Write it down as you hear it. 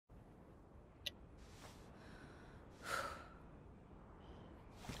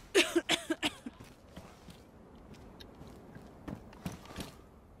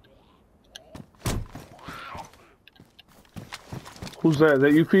Who's that? Is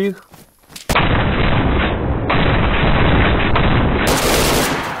that you, Feed?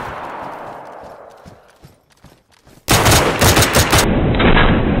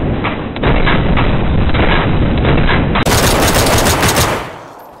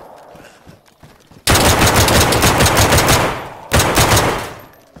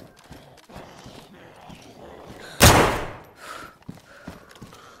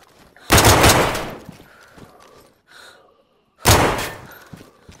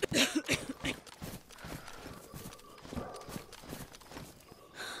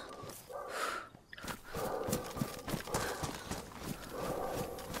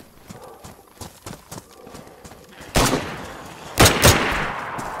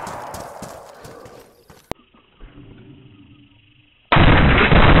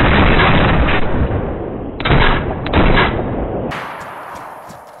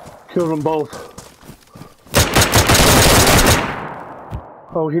 Killed them both.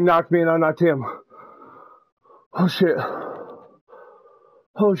 Oh, he knocked me and I knocked him. Oh shit.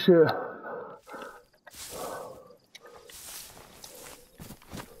 Oh shit.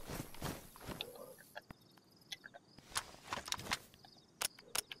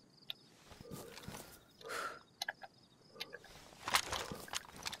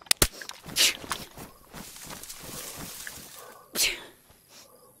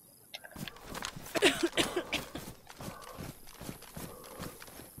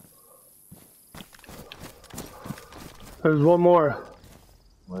 There's one more.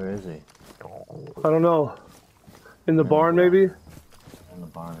 Where is he? I don't know. In the barn, maybe? In the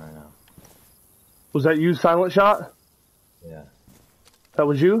barn right now. Was that you, Silent Shot? Yeah. That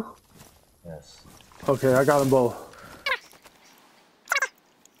was you? Yes. Okay, I got them both.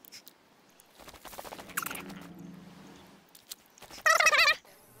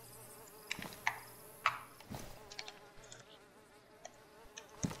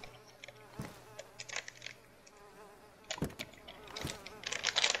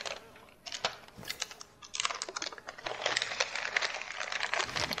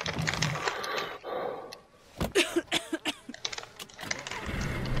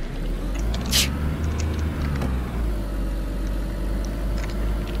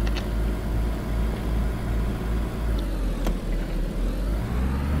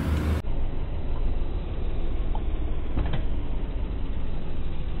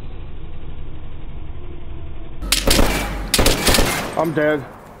 I'm dead.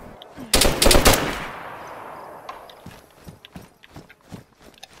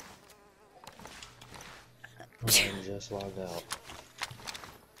 I just logged out.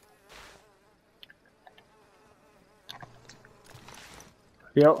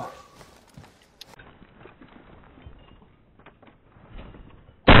 Yep.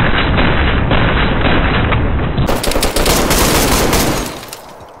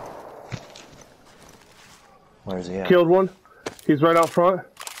 Where's he at? Killed one. He's right out front.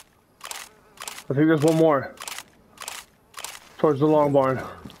 I think there's one more. Towards the long barn.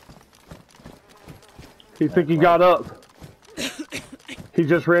 He think he got up. He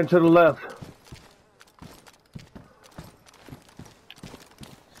just ran to the left.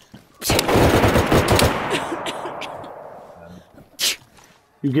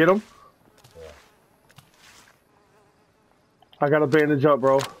 You get him? Yeah. I got a bandage up,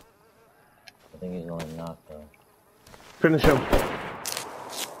 bro. I think he's only knocked though. Finish him.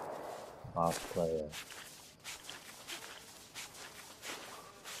 Off player.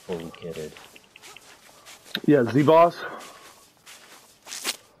 Fully kitted. Yeah, Z-Boss.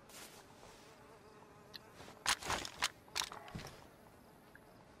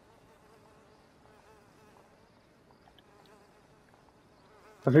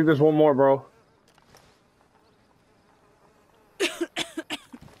 I think there's one more, bro.